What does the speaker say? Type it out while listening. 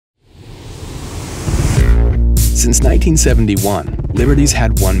Since 1971, Liberty's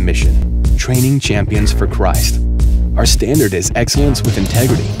had one mission: training champions for Christ. Our standard is excellence with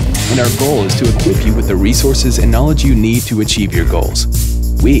integrity, and our goal is to equip you with the resources and knowledge you need to achieve your goals.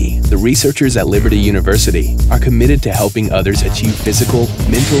 We, the researchers at Liberty University, are committed to helping others achieve physical,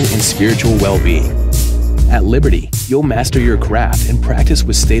 mental, and spiritual well-being. At Liberty, you'll master your craft and practice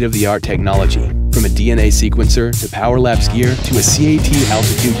with state-of-the-art technology, from a DNA sequencer to Power Labs gear to a CAT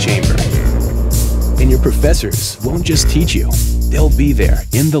altitude chamber. And your professors won't just teach you, they'll be there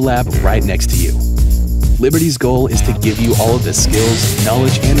in the lab right next to you. Liberty's goal is to give you all of the skills,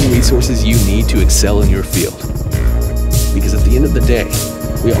 knowledge, and resources you need to excel in your field. Because at the end of the day,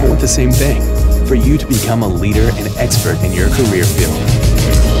 we all want the same thing: for you to become a leader and expert in your career field.